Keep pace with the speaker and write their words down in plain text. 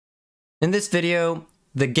In this video,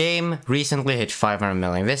 the game recently hit 500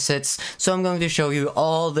 million visits, so I'm going to show you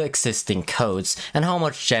all the existing codes and how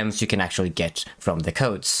much gems you can actually get from the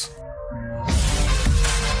codes.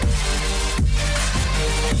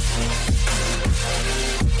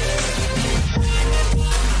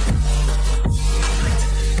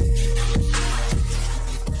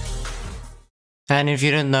 And if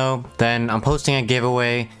you didn't know, then I'm posting a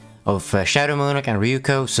giveaway of Shadow Monarch and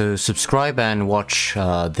Ryuko, so subscribe and watch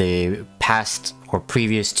the past or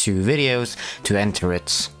previous two videos to enter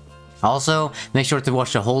it. Also, make sure to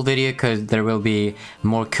watch the whole video because there will be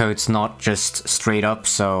more codes, not just straight up,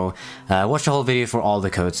 so watch the whole video for all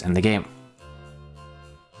the codes in the game.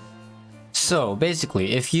 So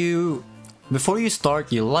basically, before you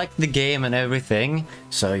start, you like the game and everything,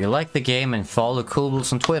 so you like the game and follow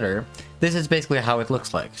Coolbulls on Twitter, this is basically how it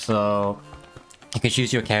looks like. So you can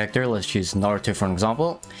choose your character. Let's choose Naruto for an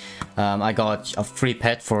example. I got a free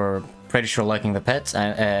pet for pretty sure liking the pets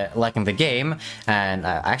and liking the game, and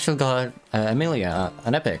I actually got Amelia,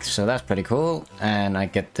 an epic, so that's pretty cool. And I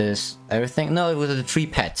get this everything. No, it was a free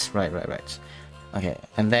pet. Right. Okay,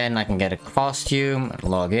 and then I can get a costume,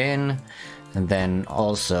 log in, and then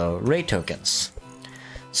also raid tokens.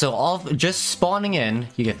 So just spawning in,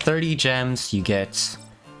 you get 30 gems. You get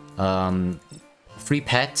free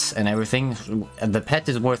pets and everything. The pet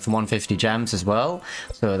is worth 150 gems as well,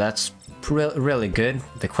 so that's really good.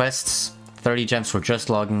 The quests, 30 gems for just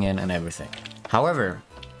logging in and everything. However,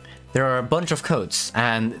 there are a bunch of codes,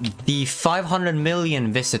 and the 500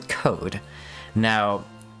 million visit code. Now,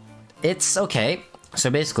 it's okay.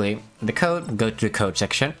 So basically, the code, go to the code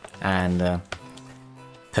section and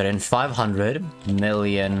put in 500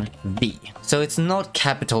 million V. So it's not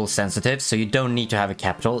capital sensitive, so you don't need to have a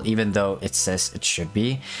capital, even though it says it should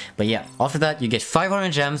be. But yeah, after that you get 500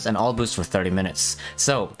 gems and all boost for 30 minutes.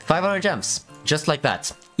 So 500 gems, just like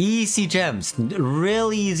that. Easy gems,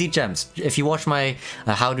 really easy gems. If you watch my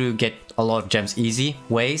how to get a lot of gems easy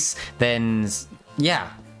ways, then yeah,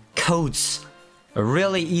 codes. A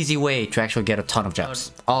really easy way to actually get a ton of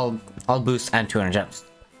gems. All boost and 200 gems.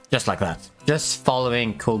 Just like that. Just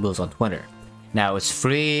following Coolbulls on Twitter. Now it's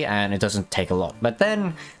free and it doesn't take a lot. But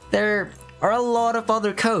then there are a lot of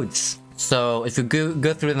other codes. So if you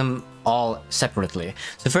go through them all separately.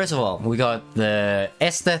 So first of all, we got the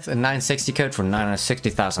SDEath 960 code for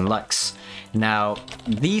 960,000 likes. Now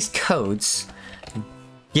these codes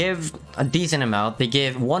give a decent amount. They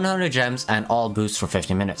give 100 gems and all boosts for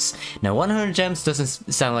 50 minutes. Now 100 gems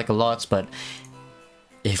doesn't sound like a lot, but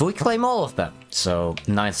if we claim all of them, so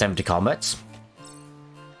 970 combats,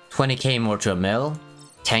 20k more to a mil,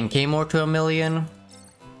 10k more to a million,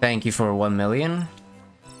 thank you for 1 million,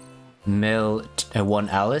 mil 1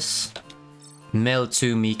 Alice, mil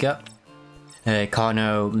 2 Mika,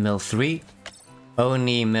 Kano mil 3,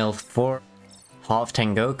 Oni mil 4, half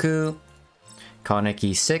Tengoku,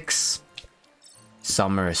 Kaneki 6,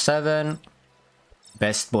 Summer 7,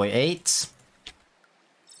 Best Boy 8,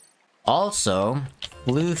 also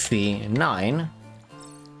Luffy 9.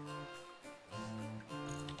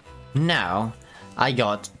 Now I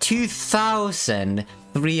got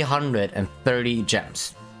 2,330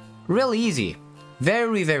 gems. Really easy,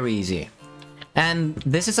 very easy. And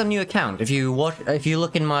this is a new account. If you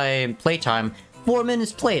look in my playtime, 4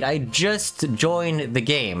 minutes played. I just joined the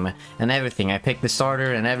game and everything. I picked the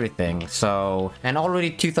starter and everything. So, and already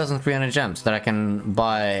 2,300 gems that I can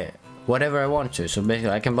buy whatever I want to. So basically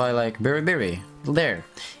I can buy like Biribiri. There.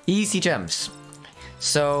 Easy gems.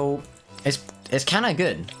 So it's kind of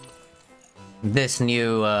good, this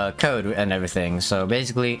new code and everything. So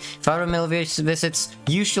basically 500 million visits.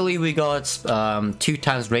 Usually we got 2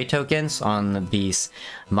 times raid tokens on these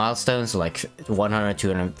milestones, like 100,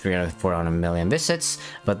 200, 300, 400 million visits.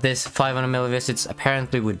 But this 500 million visits,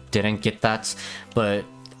 apparently we didn't get that. But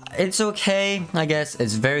it's okay, I guess.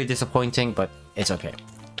 It's very disappointing, but it's okay.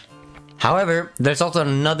 However, there's also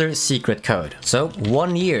another secret code. So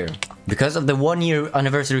 1 year. Because of the 1 year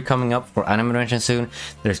anniversary coming up for Anime Convention soon,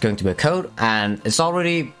 there's going to be a code and it's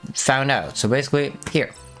already found out. So basically,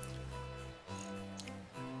 here.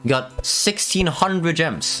 We got 1,600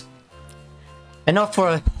 gems. Enough for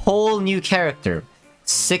a whole new character.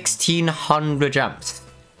 1,600 gems.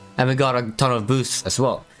 And we got a ton of boosts as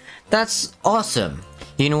well. That's awesome.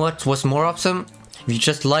 You know what's more awesome? If you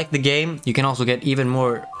just like the game, you can also get even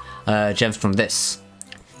more gems from this.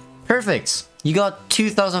 Perfect. You got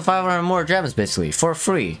 2,500 more gems basically for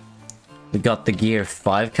free. We got the Gear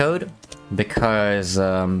 5 code because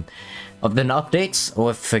of the updates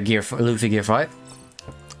with Luffy Gear 5.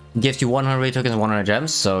 Gives you 100 raid tokens and 100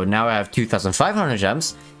 gems. So now I have 2,500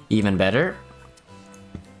 gems. Even better.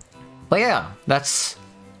 But yeah, that's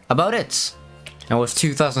about it. And with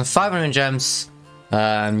 2,500 gems,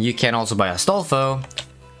 you can also buy Astolfo.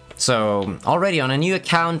 So already on a new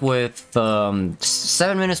account with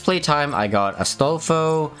 7 minutes playtime, I got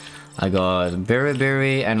Astolfo, I got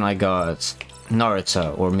Beriberi, and I got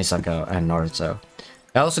Naruto, or Misako and Naruto.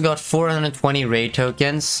 I also got 420 raid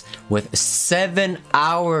tokens with 7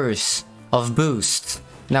 hours of boost.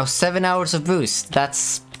 Now 7 hours of boost,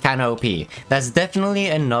 that's kinda OP. That's definitely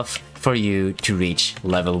enough for you to reach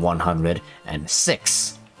level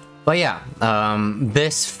 106. But yeah,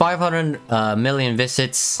 this 500 million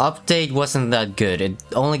visits update wasn't that good. It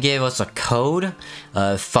only gave us a code,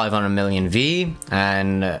 500 million V,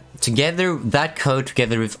 and together, that code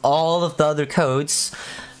together with all of the other codes,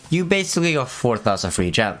 you basically got 4,000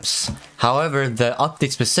 free gems. However, the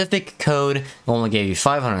update specific code only gave you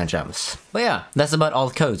 500 gems. But yeah, that's about all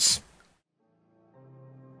the codes.